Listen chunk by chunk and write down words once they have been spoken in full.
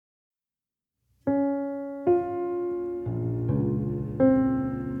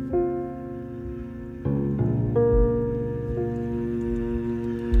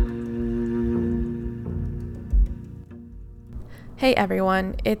Hey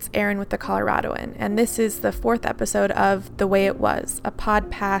everyone, it's Erin with the Coloradoan, and this is the 4th episode of The Way It Was, a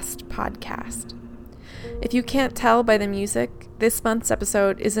Podpast podcast. If you can't tell by the music, this month's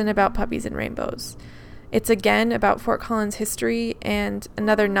episode isn't about puppies and rainbows. It's again about Fort Collins history and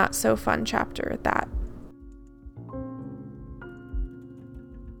another not-so-fun chapter at that.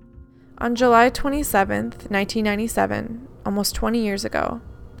 On July 27th, 1997, almost 20 years ago,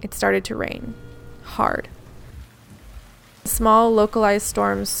 it started to rain. Hard. Small, localized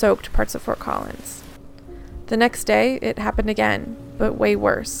storms soaked parts of Fort Collins. The next day, it happened again, but way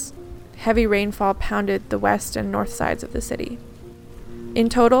worse. Heavy rainfall pounded the west and north sides of the city. In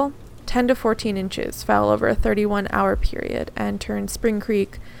total, 10 to 14 inches fell over a 31-hour period and turned Spring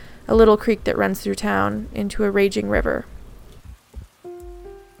Creek, a little creek that runs through town, into a raging river.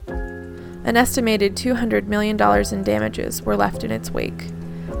 An estimated $200 million in damages were left in its wake.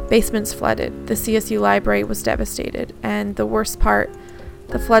 Basements flooded, the CSU library was devastated, and the worst part,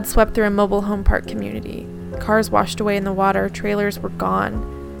 the flood swept through a mobile home park community. Cars washed away in the water, trailers were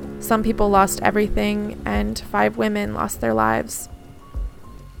gone. Some people lost everything, and 5 women lost their lives.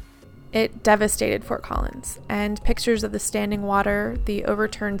 It devastated Fort Collins, and pictures of the standing water, the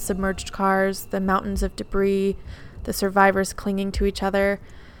overturned submerged cars, the mountains of debris, the survivors clinging to each other,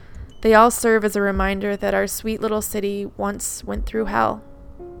 they all serve as a reminder that our sweet little city once went through hell.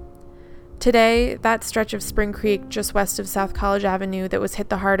 Today, that stretch of Spring Creek just west of South College Avenue that was hit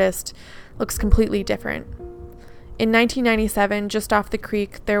the hardest looks completely different. In 1997, just off the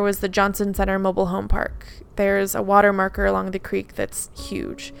creek, there was the Johnson Center Mobile Home Park. There's a water marker along the creek that's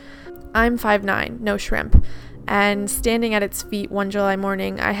huge. I'm 5'9", no shrimp, and standing at its feet one July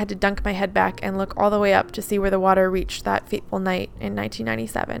morning, I had to dunk my head back and look all the way up to see where the water reached that fateful night in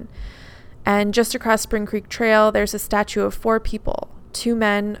 1997. And just across Spring Creek Trail, there's a statue of 4 people, 2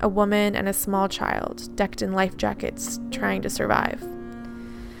 men, a woman, and a small child, decked in life jackets, trying to survive.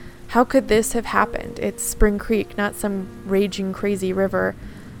 How could this have happened? It's Spring Creek, not some raging crazy river.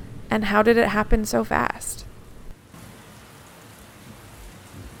 And how did it happen so fast?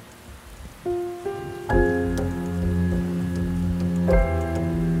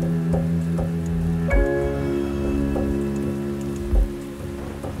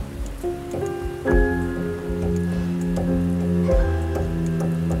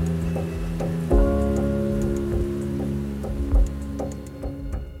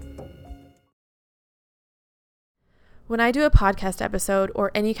 When I do a podcast episode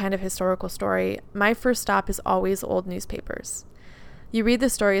or any kind of historical story, my first stop is always old newspapers. You read the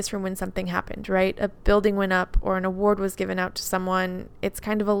stories from when something happened, right? A building went up or an award was given out to someone. It's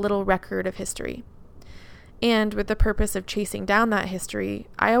kind of a little record of history. And with the purpose of chasing down that history,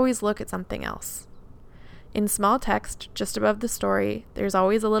 I always look at something else. In small text, just above the story, there's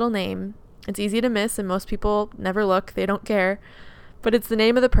always a little name. It's easy to miss and most people never look, they don't care. But it's the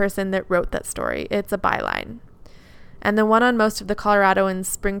name of the person that wrote that story. It's a byline. And the one on most of the Coloradoan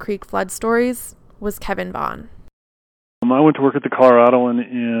Spring Creek flood stories was Kevin Vaughn. I went to work at the Coloradoan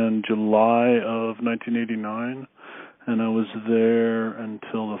in July of 1989, and I was there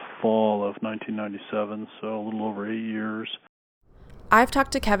until the fall of 1997, so a little over 8 years. I've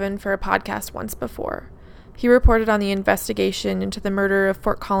talked to Kevin for a podcast once before. He reported on the investigation into the murder of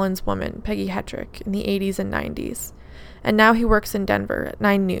Fort Collins woman, Peggy Hetrick, in the 80s and 90s. And now he works in Denver at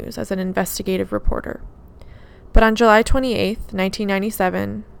 9 News as an investigative reporter. But on July 28th,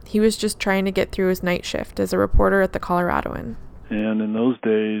 1997, he was just trying to get through his night shift as a reporter at the Coloradoan. And in those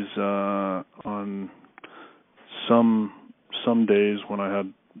days, on some days when I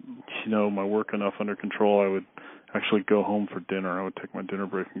had, my work enough under control, I would actually go home for dinner. I would take my dinner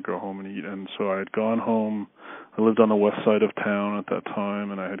break and go home and eat. And so I had gone home. I lived on the west side of town at that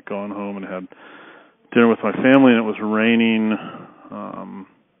time, and I had gone home and had dinner with my family, and it was raining.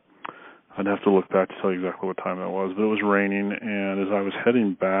 I'd have to look back to tell you exactly what time that was, but it was raining, and as I was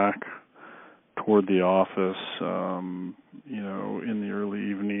heading back toward the office, in the early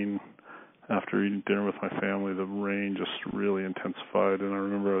evening, after eating dinner with my family, the rain just really intensified, and I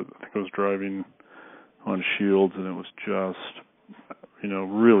remember, I think I was driving on Shields, and it was just,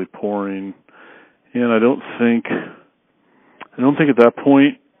 really pouring, and I don't think at that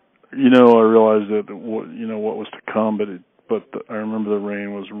point, I realized that, what was to come, but I remember the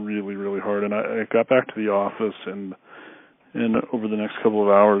rain was really, really hard. And I got back to the office, and over the next couple of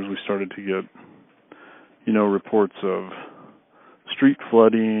hours, we started to get, reports of street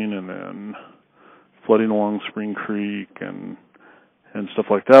flooding and then flooding along Spring Creek and stuff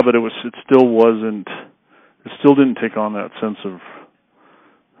like that. But it still didn't take on that sense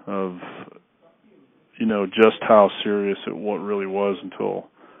of just how serious what really was until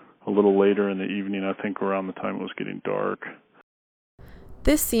a little later in the evening, I think around the time it was getting dark.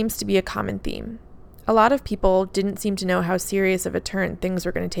 This seems to be a common theme. A lot of people didn't seem to know how serious of a turn things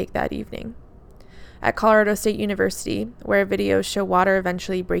were going to take that evening. At Colorado State University, where videos show water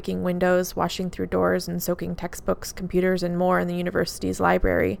eventually breaking windows, washing through doors, and soaking textbooks, computers, and more in the university's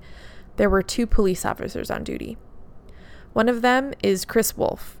library, there were 2 police officers on duty. One of them is Chris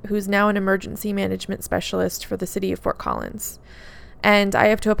Wolf, who's now an emergency management specialist for the city of Fort Collins. And I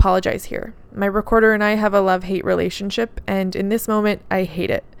have to apologize here. My recorder and I have a love-hate relationship, and in this moment, I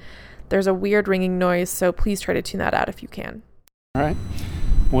hate it. There's a weird ringing noise, so please try to tune that out if you can. All right.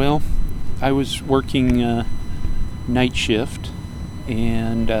 Well, I was working night shift,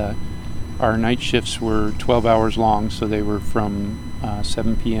 and our night shifts were 12 hours long, so they were from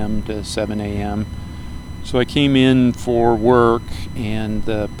 7 p.m. to 7 a.m. So I came in for work, and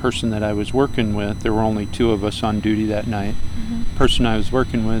the person that I was working with, there were only 2 of us on duty that night. The person I was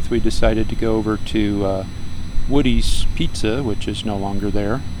working with, we decided to go over to Woody's Pizza, which is no longer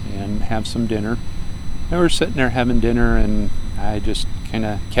there, and have some dinner. And we were sitting there having dinner, and I just kind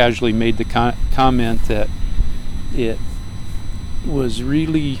of casually made the comment that it was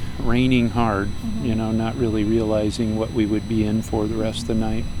really raining hard, not really realizing what we would be in for the rest of the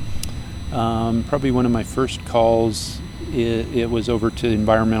night. Probably one of my first calls, it was over to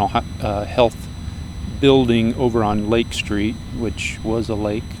Environmental Health Building over on Lake Street, which was a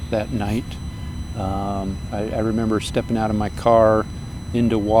lake that night. I remember stepping out of my car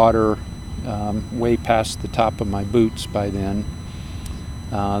into water way past the top of my boots by then.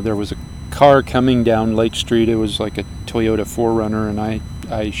 There was a car coming down Lake Street. It was like a Toyota 4Runner, and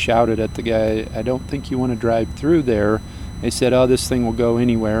I shouted at the guy, "I don't think you want to drive through there." They said, "Oh, this thing will go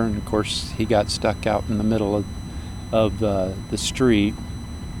anywhere," and of course he got stuck out in the middle of the street.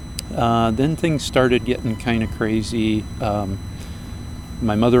 Then things started getting kind of crazy.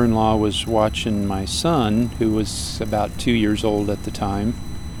 My mother-in-law was watching my son, who was about 2 years old at the time.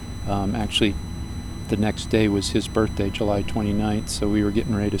 Actually, the next day was his birthday, July 29th, so we were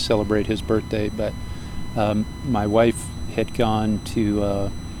getting ready to celebrate his birthday. But my wife had gone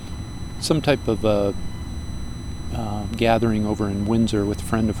to some type of a gathering over in Windsor with a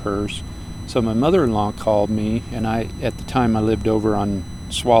friend of hers. So my mother-in-law called me, and at the time I lived over on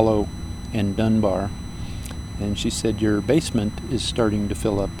Swallow and Dunbar, and she said, "Your basement is starting to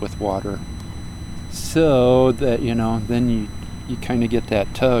fill up with water." So that, then you kind of get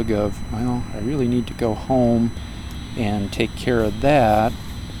that tug of, well, I really need to go home and take care of that,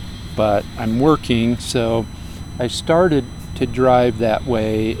 but I'm working, so I started to drive that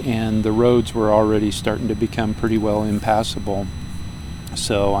way, and the roads were already starting to become pretty well impassable.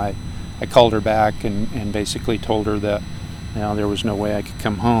 So I called her back and basically told her that there was no way I could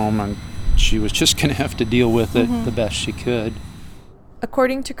come home, and she was just going to have to deal with it the best she could.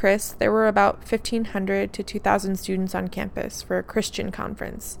 According to Chris, there were about 1,500 to 2,000 students on campus for a Christian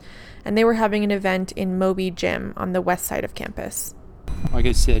conference, and they were having an event in Moby Gym on the west side of campus. Like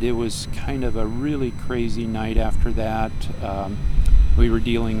I said, it was kind of a really crazy night after that. We were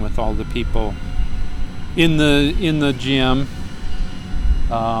dealing with all the people in the gym.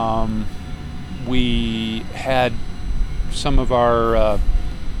 We had some of our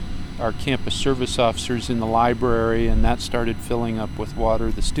campus service officers in the library, and that started filling up with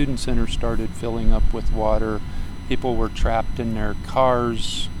water. The student center started filling up with water. People were trapped in their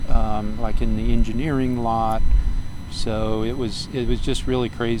cars, like in the engineering lot. So it was just really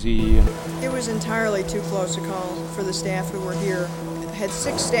crazy. It was entirely too close a call for the staff who were here. I had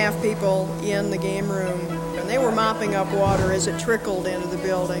 6 staff people in the game room, and they were mopping up water as it trickled into the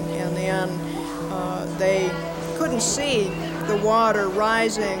building, and then they couldn't see the water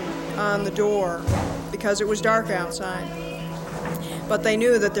rising on the door because it was dark outside. But they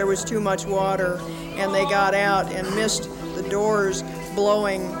knew that there was too much water, and they got out and missed the doors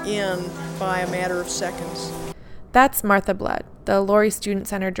blowing in by a matter of seconds. That's Martha Blood, the Laurie Student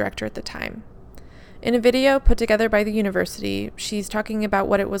Center director at the time. In a video put together by the university, she's talking about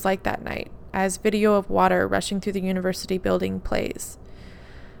what it was like that night, as video of water rushing through the university building plays.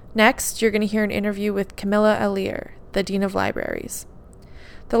 Next, you're going to hear an interview with Camilla Alier, the Dean of Libraries.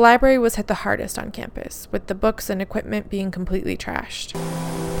 The library was hit the hardest on campus, with the books and equipment being completely trashed.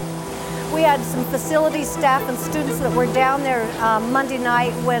 We had some facility staff and students that were down there Monday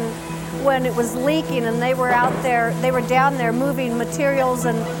night when it was leaking, and they were down there moving materials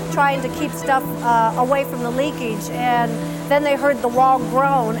and trying to keep stuff away from the leakage, and then they heard the wall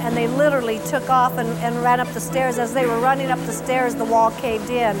groan, and they literally took off and ran up the stairs. As they were running up the stairs, the wall caved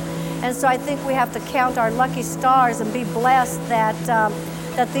in. And so I think we have to count our lucky stars and be blessed that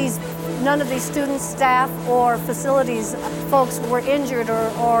none of these students, staff, or facilities folks were injured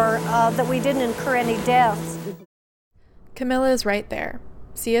or that we didn't incur any deaths. Camilla is right there.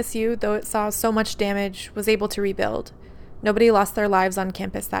 CSU, though it saw so much damage, was able to rebuild. Nobody lost their lives on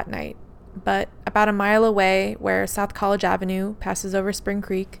campus that night. But about a mile away, where South College Avenue passes over Spring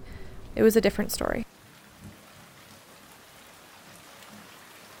Creek, it was a different story.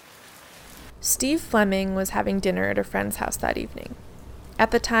 Steve Fleming was having dinner at a friend's house that evening.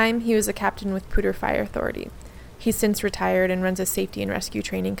 At the time, he was a captain with Poudre Fire Authority. He's since retired and runs a safety and rescue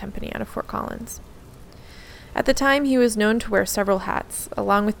training company out of Fort Collins. At the time, he was known to wear several hats.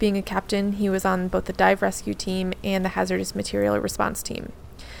 Along with being a captain, he was on both the dive rescue team and the hazardous material response team.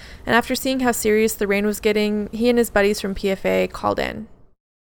 And after seeing how serious the rain was getting, he and his buddies from PFA called in.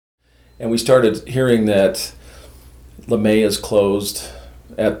 And we started hearing that LeMay is closed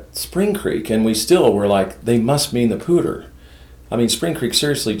at Spring Creek, and we still were like, they must mean the Poudre. I mean, Spring Creek,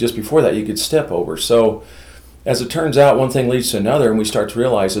 seriously, just before that you could step over. So as it turns out, one thing leads to another, and we start to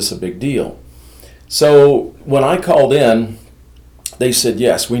realize it's a big deal. So when I called in, they said,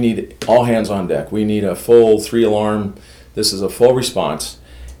 yes, we need all hands on deck. We need a full 3-alarm. This is a full response.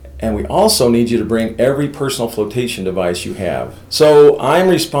 And we also need you to bring every personal flotation device you have. So I'm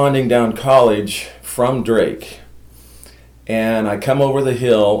responding down College from Drake. And I come over the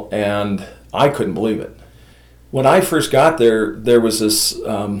hill, and I couldn't believe it. When I first got there, there was this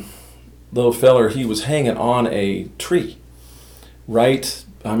little feller, he was hanging on a tree. Right,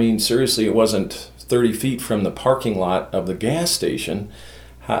 I mean, seriously, it wasn't 30 feet from the parking lot of the gas station,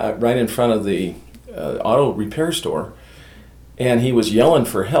 right in front of the auto repair store. And he was yelling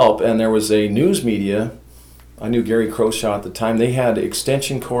for help, and there was a news media. I knew Gary Croshaw at the time. They had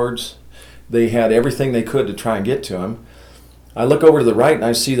extension cords. They had everything they could to try and get to him. I look over to the right, and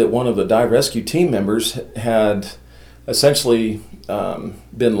I see that one of the dive rescue team members had essentially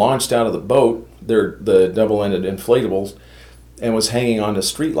been launched out of the boat, the double-ended inflatables, and was hanging on a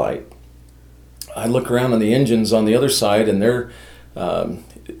street light. I look around on the engines on the other side, and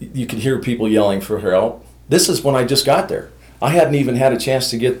you could hear people yelling for help. This is when I just got there. I hadn't even had a chance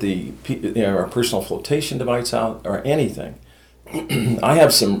to get our personal flotation device out or anything. I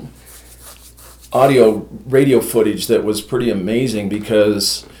have some radio footage that was pretty amazing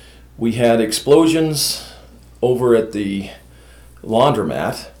because we had explosions over at the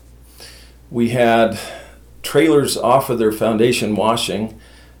laundromat. We had trailers off of their foundation washing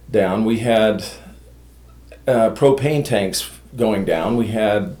down. We had propane tanks going down. We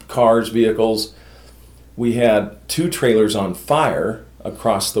had cars, vehicles. We had 2 trailers on fire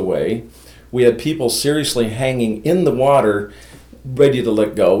across the way. We had people seriously hanging in the water, ready to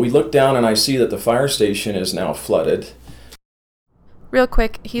let go. We look down, and I see that the fire station is now flooded. Real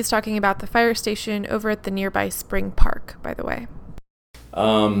quick, he's talking about the fire station over at the nearby Spring Park, by the way.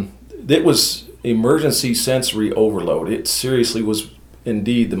 It was emergency sensory overload. It seriously was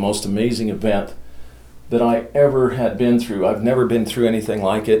indeed the most amazing event that I ever had been through. I've never been through anything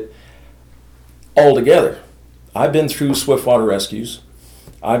like it altogether. I've been through swiftwater rescues.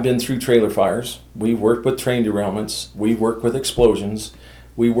 I've been through trailer fires. We've worked with train derailments. We've worked with explosions.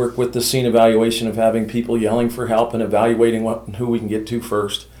 We work with the scene evaluation of having people yelling for help and evaluating who we can get to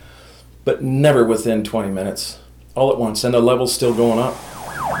first, but never within 20 minutes, all at once, and the level's still going up.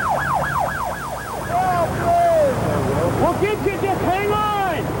 We'll get you, just hang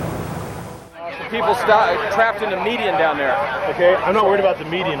on! People trapped in the median down there. Okay, I'm not worried about the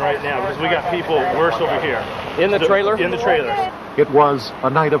median right now because we got people worse over here. In the trailer? In the trailers. It was a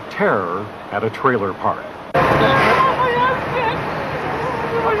night of terror at a trailer park.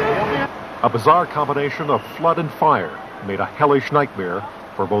 A bizarre combination of flood and fire made a hellish nightmare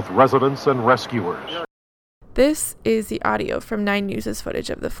for both residents and rescuers. This is the audio from 9 News' footage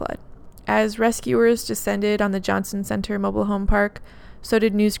of the flood. As rescuers descended on the Johnson Center mobile home park, so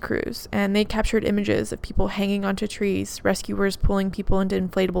did news crews, and they captured images of people hanging onto trees, rescuers pulling people into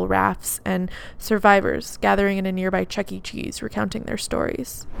inflatable rafts, and survivors gathering in a nearby Chuck E. Cheese recounting their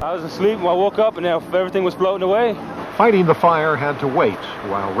stories. I was asleep when I woke up and everything was floating away. Fighting the fire had to wait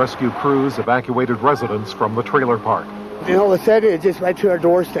while rescue crews evacuated residents from the trailer park. And all of a sudden, it's just right to our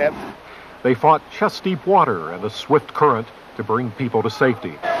doorstep. They fought chest-deep water and a swift current to bring people to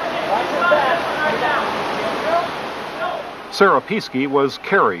safety. Sarah Piesky was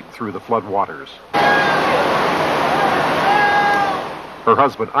carried through the floodwaters. Her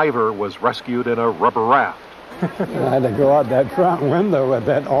husband Ivor was rescued in a rubber raft. I had to go out that front window with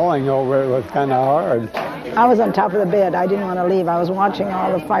that awning over it. Was kind of hard. I was on top of the bed. I didn't want to leave. I was watching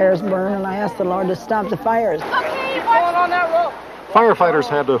all the fires burn, and I asked the Lord to stop the fires. Keep going on that rope. Firefighters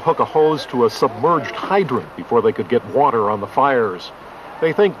had to hook a hose to a submerged hydrant before they could get water on the fires.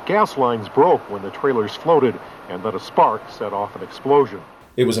 They think gas lines broke when the trailers floated and that a spark set off an explosion.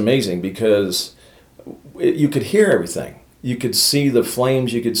 It was amazing because you could hear everything. you could see the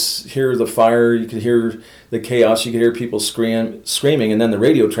flames, you could hear the fire, you could hear the chaos, you could hear people screaming, and then the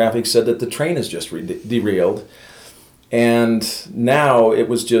radio traffic said that the train has just derailed. And now it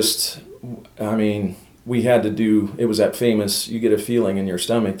was just, I mean, we had to do, it was that famous, you get a feeling in your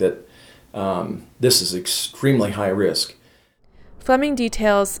stomach that this is extremely high risk. Fleming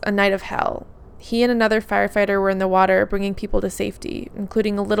details a night of hell. He and another firefighter were in the water bringing people to safety,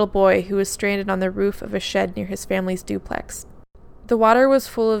 including a little boy who was stranded on the roof of a shed near his family's duplex. The water was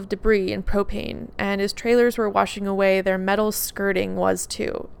full of debris and propane, and as trailers were washing away, their metal skirting was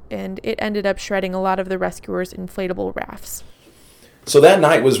too, and it ended up shredding a lot of the rescuers' inflatable rafts. So that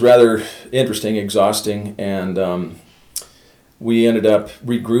night was rather interesting, exhausting, and we ended up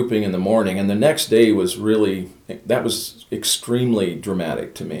regrouping in the morning, and the next day was really, that was extremely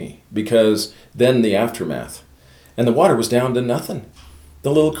dramatic to me, because then the aftermath, and the water was down to nothing,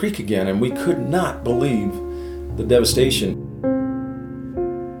 the little creek again, and we could not believe the devastation.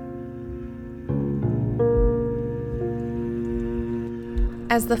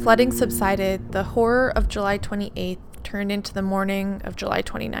 As the flooding subsided, the horror of July 28th turned into the morning of July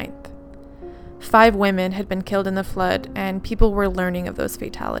 29th. 5 women had been killed in the flood, and people were learning of those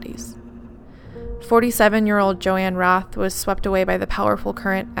fatalities. 47-year-old Joanne Roth was swept away by the powerful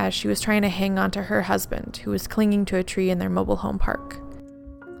current as she was trying to hang on to her husband, who was clinging to a tree in their mobile home park.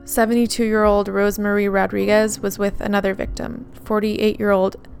 72-year-old Rosemarie Rodriguez was with another victim,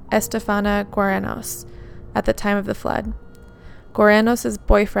 48-year-old Estefana Guaranos, at the time of the flood. Guaranos'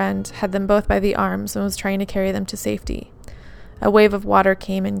 boyfriend had them both by the arms and was trying to carry them to safety. A wave of water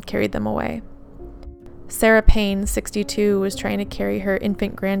came and carried them away. Sarah Payne, 62, was trying to carry her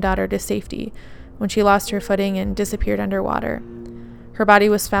infant granddaughter to safety when she lost her footing and disappeared underwater. Her body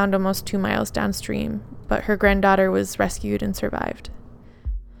was found almost 2 miles downstream, but her granddaughter was rescued and survived.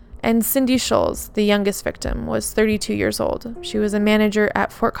 And Cindy Scholes, the youngest victim, was 32 years old. She was a manager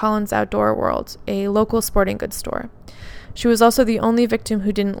at Fort Collins Outdoor World, a local sporting goods store. She was also the only victim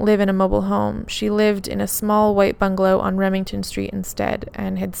who didn't live in a mobile home. She lived in a small white bungalow on Remington Street instead,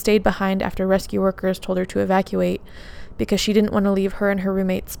 and had stayed behind after rescue workers told her to evacuate because she didn't want to leave her and her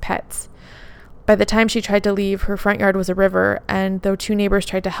roommate's pets. By the time she tried to leave, her front yard was a river, and though 2 neighbors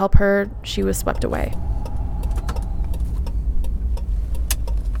tried to help her, she was swept away.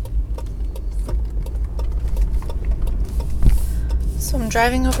 So I'm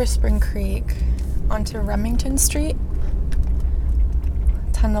driving over Spring Creek onto Remington Street.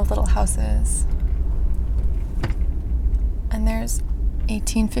 Ton of little houses, and there's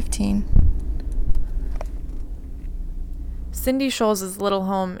 1815. Cindy Scholes' little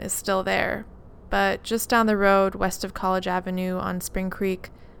home is still there, but just down the road west of College Avenue on Spring Creek,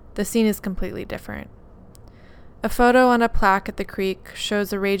 the scene is completely different. A photo on a plaque at the creek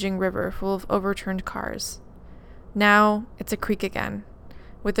shows a raging river full of overturned cars. Now it's a creek again.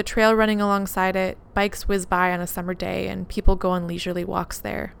 With the trail running alongside it, bikes whiz by on a summer day and people go on leisurely walks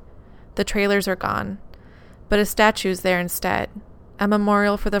there. The trailers are gone, but a statue's there instead, a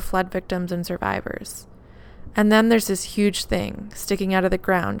memorial for the flood victims and survivors. And then there's this huge thing sticking out of the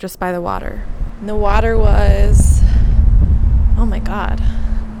ground just by the water. And the water was, oh my God.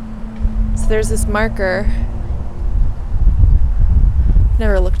 So there's this marker.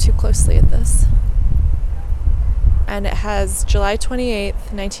 Never looked too closely at this. And it has July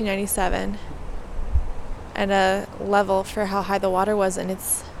 28th, 1997, and a level for how high the water was, and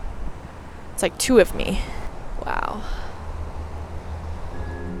it's like 2 of me. Wow.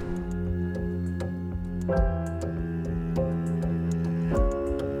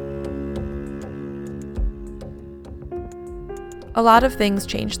 A lot of things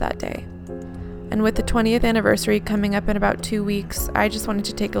changed that day. And with the 20th anniversary coming up in about 2 weeks, I just wanted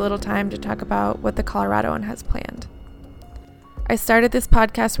to take a little time to talk about what the Coloradoan has planned. I started this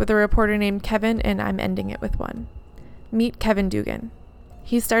podcast with a reporter named Kevin, and I'm ending it with one. Meet Kevin Dugan.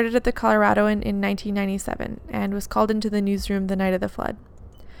 He started at the Coloradoan in 1997 and was called into the newsroom the night of the flood.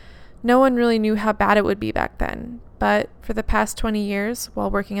 No one really knew how bad it would be back then, but for the past 20 years, while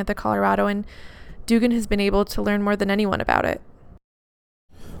working at the Coloradoan, Dugan has been able to learn more than anyone about it.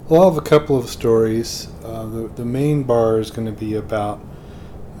 Well, I'll have a couple of stories. The main bar is going to be about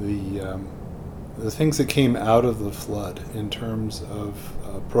the things that came out of the flood in terms of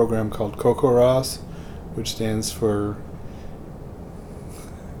a program called COCORAS, which stands for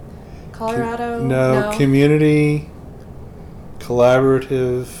Colorado? No, Community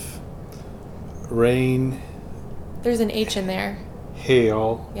Collaborative Rain. There's an H in there.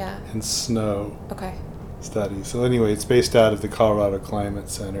 Hail. Yeah. And snow. Okay. Study. So anyway, it's based out of the Colorado Climate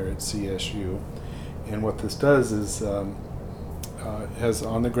Center at CSU. And what this does is has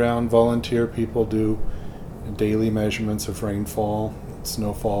on-the-ground volunteer people do daily measurements of rainfall,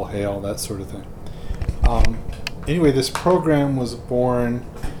 snowfall, hail, that sort of thing. Anyway, this program was born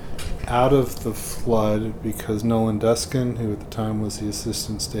out of the flood because Nolan Duskin, who at the time was the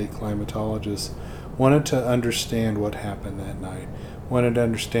assistant state climatologist, wanted to understand what happened that night, wanted to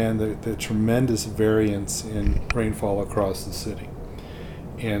understand the tremendous variance in rainfall across the city.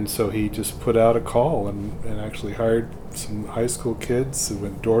 And so he just put out a call and actually hired some high school kids who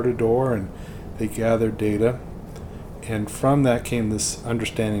went door to door, and they gathered data. And from that came this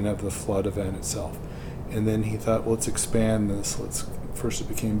understanding of the flood event itself. And then he thought, well, let's expand this. First it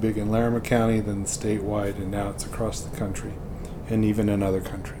became big in Larimer County, then statewide, and now it's across the country and even in other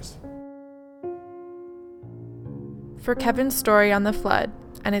countries. For Kevin's story on the flood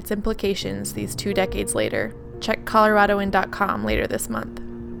and its implications these 2 decades later, check coloradoan.com later this month.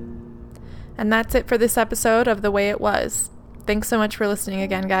 And that's it for this episode of The Way It Was. Thanks so much for listening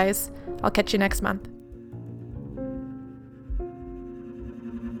again, guys. I'll catch you next month.